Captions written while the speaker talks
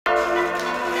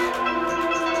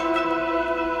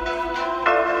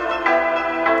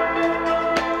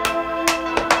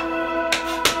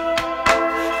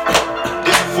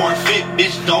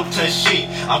bitch, don't touch shit.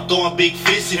 I'm throwing big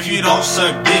fists if you don't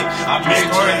suck dick. I'm married to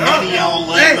the money, I don't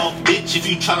love no bitch. If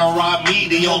you tryna rob me,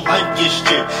 then your life get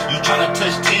stripped. You tryna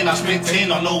touch 10, I spend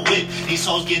 10 on no whip. These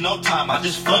hoes get no time, I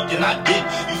just fucked and I did.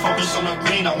 You focus on the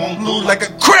green, I won't lose like a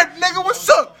crib, nigga, what's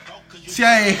up? See,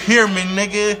 I ain't hear me,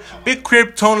 nigga. Big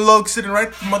crib, Tone Loc sitting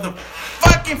right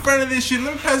motherfucking front of this shit.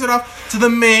 Let me pass it off to the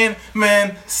man,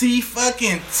 C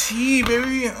fucking T,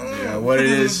 baby. Yeah, what it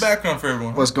is. Background for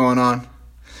everyone. What's going on?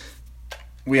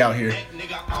 We out here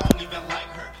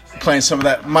playing some of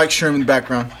that Mike Sherman in the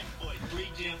background.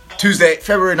 Tuesday,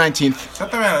 February 19th. Shut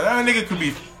the man up. That nigga could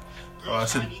be. Oh, I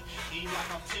said.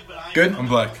 Good? I'm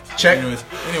black. Check. Anyways,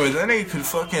 that nigga could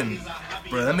fucking.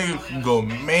 Bro, that nigga can go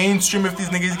mainstream if these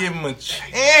niggas give him a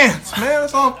chance, man.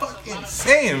 That's all I'm fucking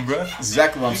saying, bro.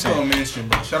 Exactly what I'm saying. Go mainstream,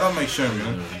 bro. Shout out Mike Sherman,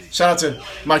 man. Shout out to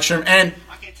Mike Sherman and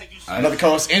another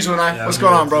co-host, Angel and I. Yeah, what's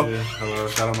going on, bro? Hello,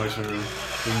 shout out Mike Sherman.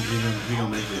 He gonna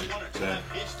make it.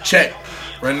 Check.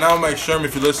 Right now, Mike Sherman,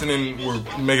 if you're listening, we're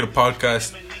making a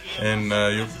podcast, and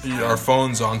our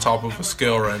phone's on top of a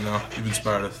scale right now. You've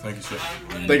inspired us. Thank you, sir.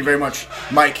 Thank you very much,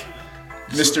 Mike.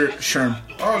 Mr. Sherm.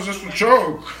 Oh, it's just a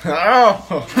joke.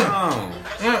 Oh.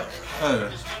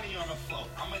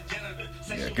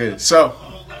 Yeah, good. So,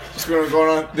 what's going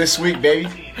on this week, baby?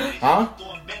 Huh?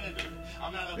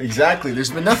 Exactly. There's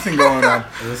been nothing going on.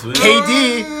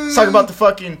 KD, let's talk about the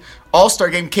fucking All-Star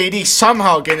game. KD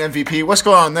somehow getting MVP. What's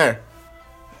going on there?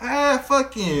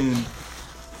 Fucking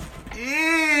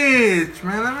bitch,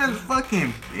 man. That man's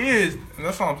fucking bitch. And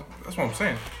that's what I'm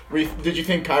saying. Did you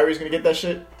think Kyrie's gonna get that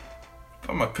shit? I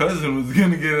thought my cousin was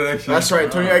gonna get it, actually. That's right.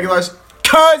 Antonio Aguilar's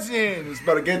cousin was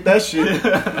about to get that shit.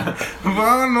 But I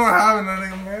don't know what happened to that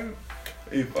nigga, man.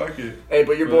 Hey, fuck it. Hey,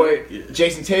 but your boy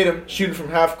Jason Tatum shooting from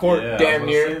half court, damn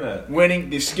near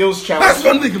winning the skills challenge. That's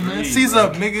my nigga, man. Seize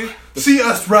up, nigga. See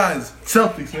us rise.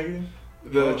 Celtics, nigga.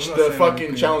 The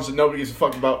fucking challenge that nobody gives a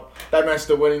fuck about. That man's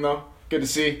still winning though. Good to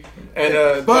see.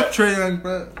 And fuck Trae Young,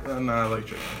 bro. Nah, I like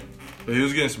Trae Young, but he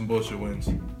was getting some bullshit wins.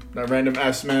 That random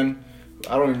ass man.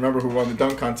 I don't even remember who won the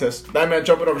dunk contest. That man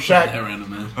jumping over Shaq. That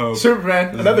random man.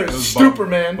 Superman. Another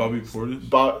Superman. Bobby Portis?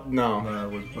 No. Nah,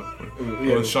 it wasn't Bobby Portis.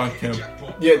 It was Sean Kemp.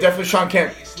 Yeah, definitely Sean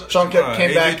Kemp. Sean Kemp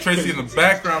came back. Tracy in the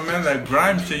background, man. That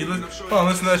grime shit. Listen to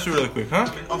that shit really quick, huh?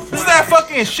 Listen to that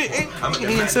fucking shit. He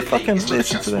said fucking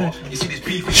listen to that shit.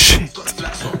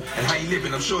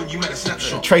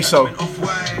 Traso.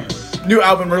 New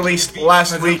album released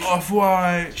last week.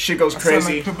 Off-White. Shit goes crazy. I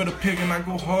sound like Pippa the Pig and I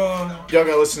go hard. Y'all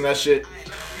gotta listen to that shit.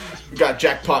 We got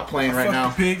Jackpot playing right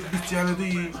now. Pig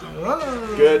bestiality.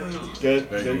 Good.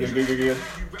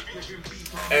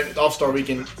 And All-Star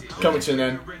Weekend coming to an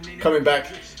end. Coming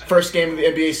back. First game of the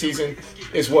NBA season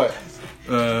is what?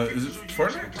 Is it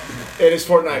Fortnite? It is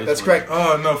Fortnite. That's correct.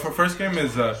 Oh no, for first game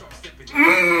is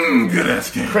good ass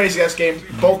game. Crazy ass game.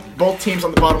 Both teams on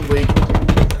the bottom league.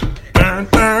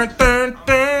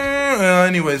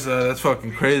 Anyways, that's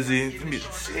fucking crazy. It's gonna be a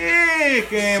sick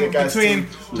game between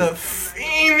the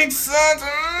Phoenix Suns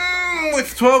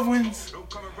with 12 wins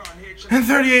and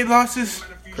 38 losses.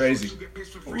 Crazy.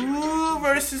 Ooh,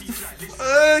 versus the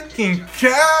fucking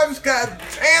Cavs. God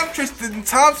damn, Tristan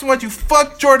Thompson, why'd you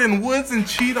fuck Jordan Woods and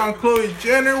cheat on Khloe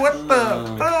Jenner? What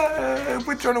the fuck?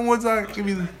 Put Jordan Woods on. Give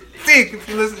me the dick if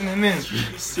you're listening in.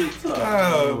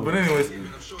 But anyways.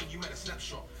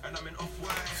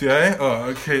 CIA? Oh,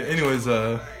 okay. Anyways,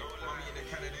 Hood.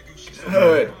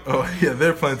 Oh, yeah,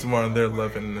 they're playing tomorrow and they're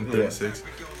 11 and 36.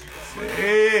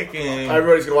 Sick game.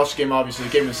 Everybody's gonna watch the game, obviously.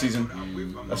 Game of the season.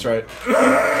 That's right.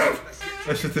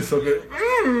 That shit is so good.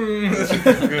 That shit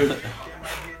is good.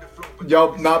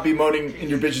 Y'all not be moaning in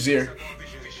your bitch's ear.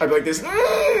 I'd be like this.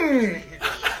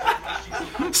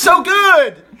 So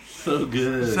good! So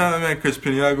good. Shout out, man, Chris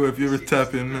Piniago, if you ever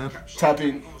tap in, man. Tap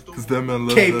in. Because that man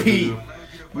loves KP. that video.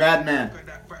 Madman.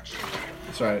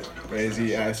 That's right.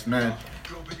 Crazy ass man.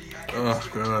 Oh,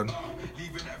 God.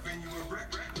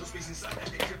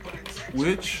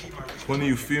 Which one of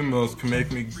you females can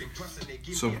make me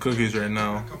some cookies right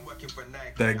now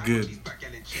that good?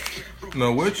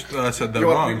 No, which? I said that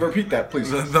wrong. Repeat that,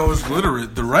 please. That was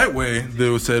literate. The right way,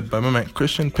 that was said by my man,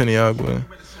 Christian Peniagua.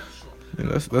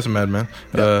 Yeah, that's a madman.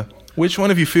 Yeah. Which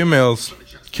one of you females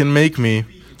can make me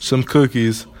some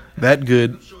cookies that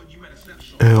good?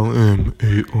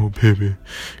 LMAO, baby. You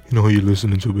know who you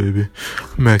listening to, baby.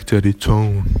 Mac Daddy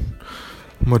Tone.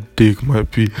 My dick might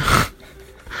be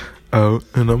out,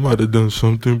 and I might have done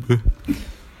something, but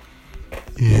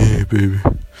yeah, baby.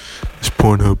 It's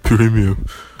Pornhub Premium.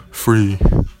 Free.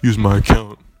 Use my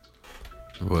account.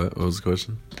 What was the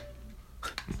question?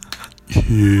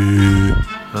 Yeah.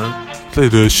 Huh? Play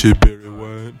that shit, Barry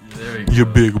White. You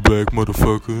big black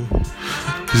motherfucker.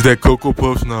 Is that Cocoa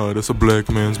Puffs? No, that's a black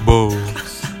man's balls.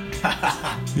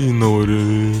 You know what it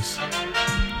is.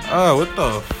 Ah, what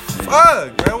the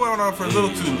fuck? That went on for a little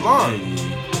too long.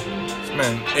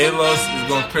 Man, A-Lust is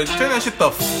going crazy. Turn that shit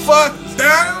the fuck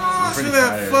down. See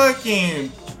that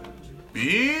fucking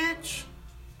bitch?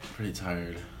 Pretty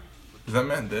tired. Is that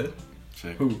man dead?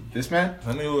 Check. Who? This man?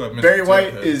 I knew that man. Barry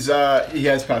White is, he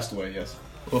has passed away, yes.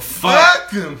 Well, fuck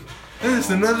him. This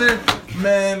is another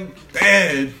man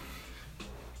dead.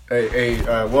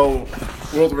 A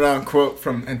world-renowned quote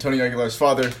from Antonio Aguilar's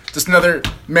father. Just another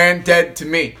man dead to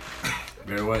me.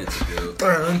 Barry White's good.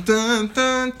 Dun, dun,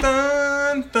 dun,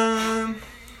 dun, dun.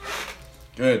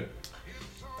 Good.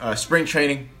 Spring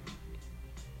training.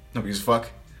 Nobody gives a fuck.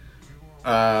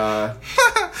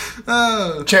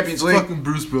 Champions League. Fucking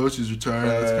Bruce Bosch is retired.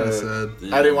 That's kind of sad.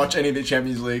 Yeah. I didn't watch any of the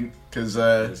Champions League because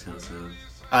That's kind of sad.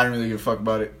 I didn't really give a fuck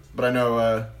about it. But I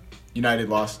know United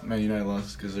lost. Man United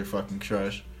lost because they're fucking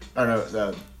trash. I don't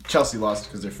know. Chelsea lost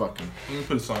because they're fucking. Let me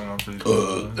put a song on for you.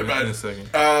 They're bad in a second.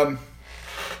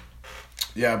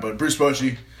 Yeah, but Bruce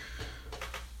Bochy,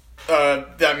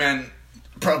 that man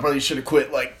probably should have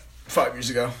quit like 5 years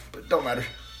ago. But don't matter.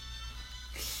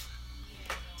 It's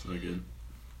not good.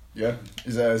 Yeah,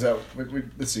 is that?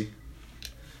 Let's see.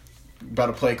 About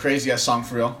to play crazy ass song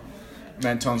for real.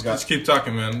 Man, Tone's got Just keep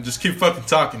talking, man. Just keep fucking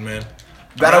talking, man.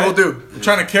 that. Alright? I will do. I'm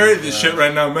trying to carry this shit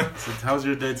right now, man. So how's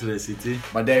your day today, CT?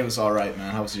 My day was all right,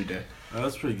 man. How was your day?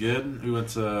 That's pretty good. We went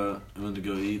to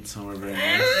go eat somewhere very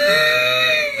nice.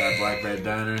 At Black Bear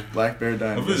Diner. Black Bear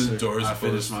Diner. I visited Doors I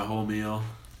finished first. my whole meal.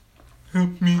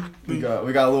 Help me. We got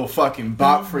a little fucking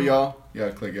bop for y'all. You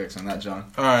gotta click X on that, John.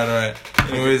 Alright.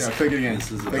 Anyways. Yeah, click it again.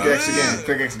 This is Click about- X again.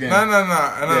 Click X again. No,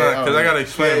 because I gotta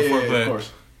explain before I play. Of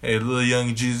course. Hey, Lil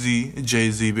Young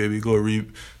Jay-Z, baby,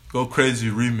 go crazy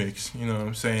remix. You know what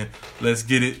I'm saying? Let's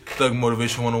get it. Thug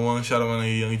Motivation 101. Shout out my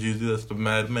nigga Young Jay-Z. That's the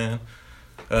madman.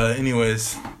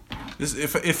 Anyways, this,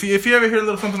 if you ever hear a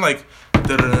little something like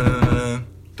dun dun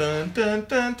dun dun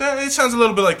dun dun, it sounds a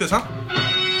little bit like this, huh?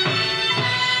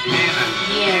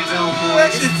 Yeah, real boy,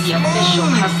 this is the official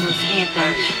Hustler's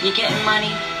anthem. You're getting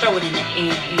money, throw it in the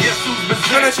air.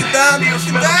 Turn that shit down, turn that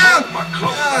shit down.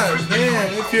 God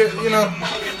damn, if you know,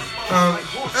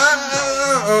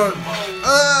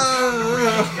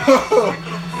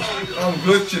 I'm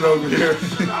glitching over here.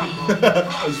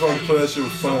 I just want to play that shit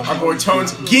with fun. Our boy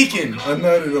Tone's geeking. I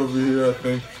nutted over here, I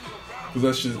think. Cause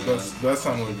that shit, that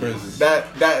sounded like crazy.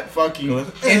 That fucking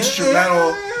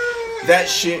instrumental, that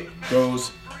shit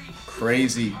goes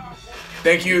crazy.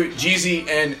 Thank you, Jeezy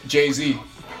and Jay-Z.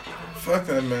 Fuck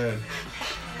that man.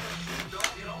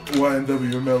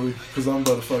 YNW Melly, cause I'm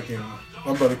about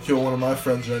to kill one of my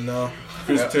friends right now.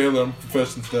 Chris Yeah. Taylor, I'm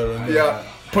confessing to that right now. Yeah,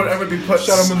 Shout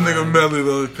out my nigga Melly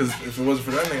though, cause if it wasn't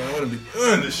for that nigga, I wouldn't be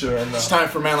doing this shit right now. It's time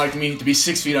for a man like me to be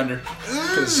 6 feet under,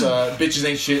 cause bitches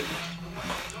ain't shit.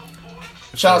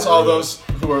 Shout out to all those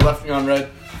who are left me on red.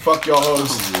 Fuck y'all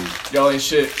hoes. Y'all ain't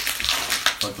shit.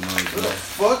 Fuck the money, bro.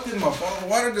 Fuck did my bottle of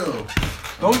water go?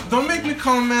 Don't make me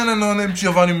call a man a no name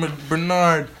Giovanni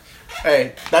Bernard.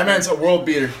 Hey, that man's a world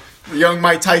beater. Young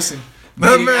Mike Tyson.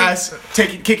 That Beating man- ass,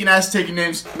 kicking ass, taking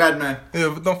names. Madman. Yeah,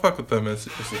 but don't fuck with that man.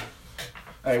 Seriously.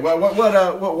 Hey, what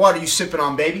water you sipping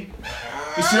on, baby?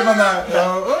 You sipping on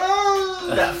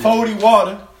that 40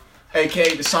 water, aka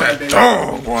Dasani, baby.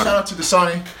 dog water. Shout out to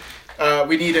Dasani.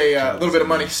 We need a little bit of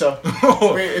money, so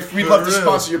if we'd love to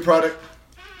sponsor your product,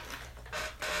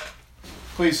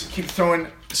 please keep throwing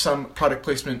some product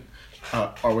placement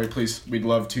our way, please. We'd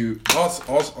love to.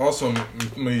 Also,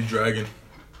 me Dragon.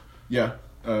 Yeah.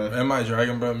 Am I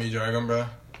Dragon, bro? Me Dragon, bro.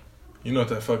 You know what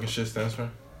that fucking shit stands for?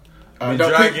 Me no,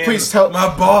 Dragon, please tell.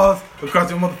 my balls across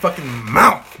your motherfucking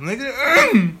mouth, nigga.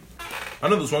 I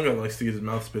know this one guy that likes to get his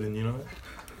mouth spit in. You know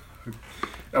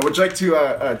that? Would you like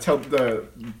to tell the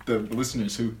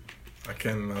listeners who I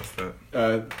can't announce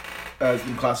that. has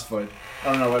been classified?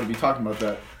 I don't know why to be talking about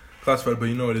that. Classified, but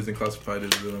you know what isn't classified is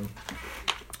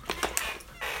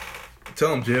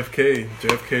tell him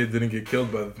JFK didn't get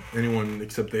killed by anyone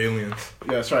except the aliens.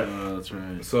 Yeah, that's right. That's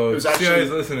right. So It was if actually- CIA's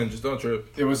listening, just don't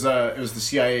trip. It was the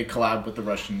CIA collab with the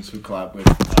Russians who collab with.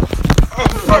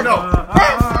 Oh no!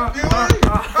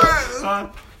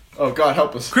 Oh God,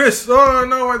 help us! Chris, oh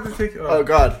no, why'd they take it? Oh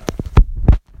God!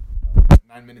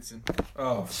 9 minutes in.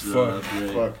 Oh, So, fuck.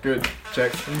 great. Fuck. Good.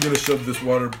 Check. I'm gonna shove this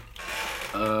water.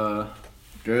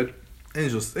 Good.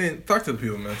 Angels, hey, talk to the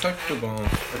people, man. Talk to the people.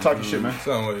 I'm talking shit, man. That's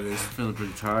not what it is. Feeling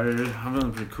pretty tired. I'm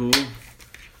feeling pretty cool.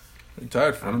 You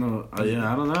tired I from? don't know.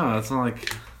 I don't know. It's not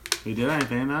like we did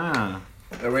anything. Nah.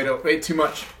 Wait too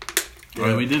much. I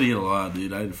mean, we did eat a lot,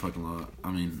 dude. I ate a fucking lot.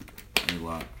 I mean, I ate a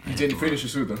lot. You didn't finish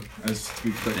your food though. As to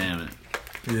be clear. Damn it.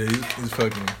 Yeah, he's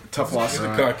fucking Tough loss. He's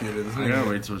a cocky with I got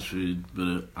way too much weed,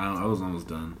 but I was almost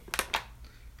done.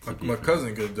 My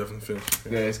cousin could definitely finish.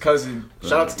 Yeah, his cousin.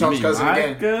 Shout out to Tom's cousin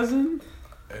again. Cousin?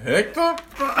 Hector?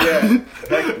 Yeah,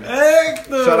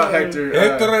 Hector. Shout out Hector.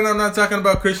 Hector, and I'm not talking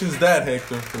about Christian's dad,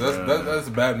 Hector. 'Cause that's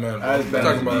a bad man. That is bad.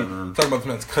 I'm talking about this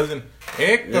man's cousin,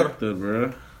 Hector. Hector,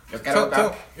 bro. Yo quiero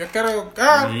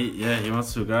go. He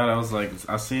wants to God. I was like,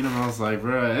 I seen him. I was like,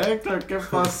 bro, Hector, ¿qué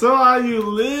pasó? How you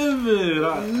living?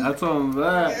 I told him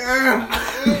that.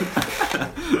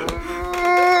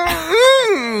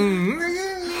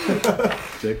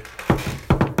 Check.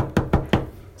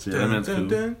 See, that man's cool.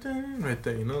 Right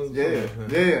there, you know.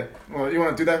 Yeah. Well, you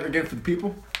want to do that again for the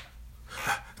people?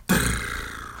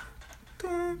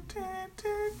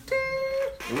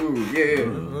 Ooh,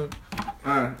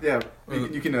 yeah.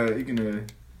 You can. I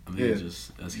think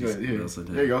just that's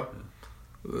There you go.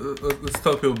 Let's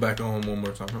tell people back home one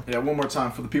more time. Huh? Yeah, one more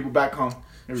time for the people back home.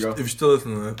 Here we go. If you're still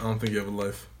listening to that, I don't think you have a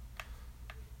life.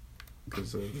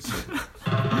 Because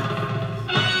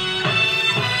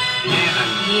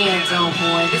Yeah, dope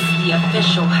boy, this is the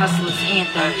official Hustlers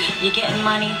anthem. You getting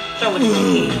money? Throw it in the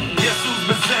air. Guess who's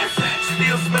been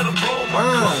still smell the blow my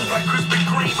clothes like Krispy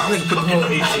Kreme. I was put the cooking whole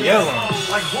the ATL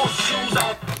on. like horseshoes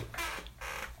out.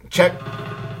 Check.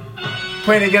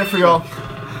 Playing again for y'all.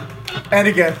 And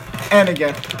again. And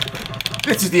again.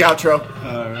 This is the outro.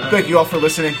 Alright. Thank you all for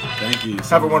listening. Thank you. So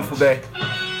Have a wonderful day.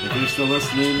 If you're still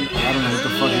listening, I don't know what the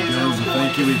fuck it goes.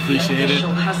 Thank you, we appreciate it.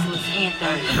 Official Hustlers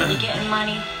anthem. You getting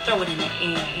money? Throw it in the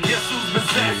air. Guess who's been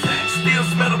still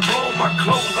smell the blow my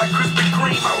clothes like Krispy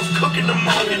Kreme. I was cooking the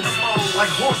molds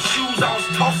like horseshoes. I was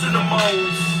tossing the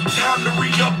molds. Time to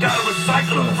re-up, gotta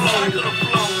recycle the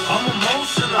flow. I'm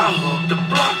emotional, I love the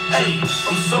block. Ayy,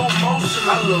 I'm so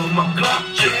emotional, I love my Glock.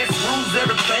 Chance rules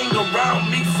everything around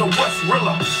me, so what's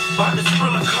realer? By this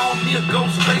thriller, call me a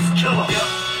ghost face killer.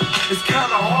 It's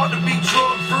kinda hard to be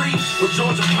drug free, but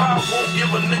Georgia Power won't give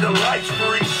a nigga life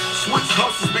free. Switch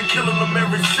hustles been killing them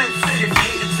ever since. If you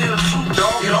can tell the truth,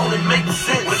 dog, it only makes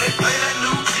sense.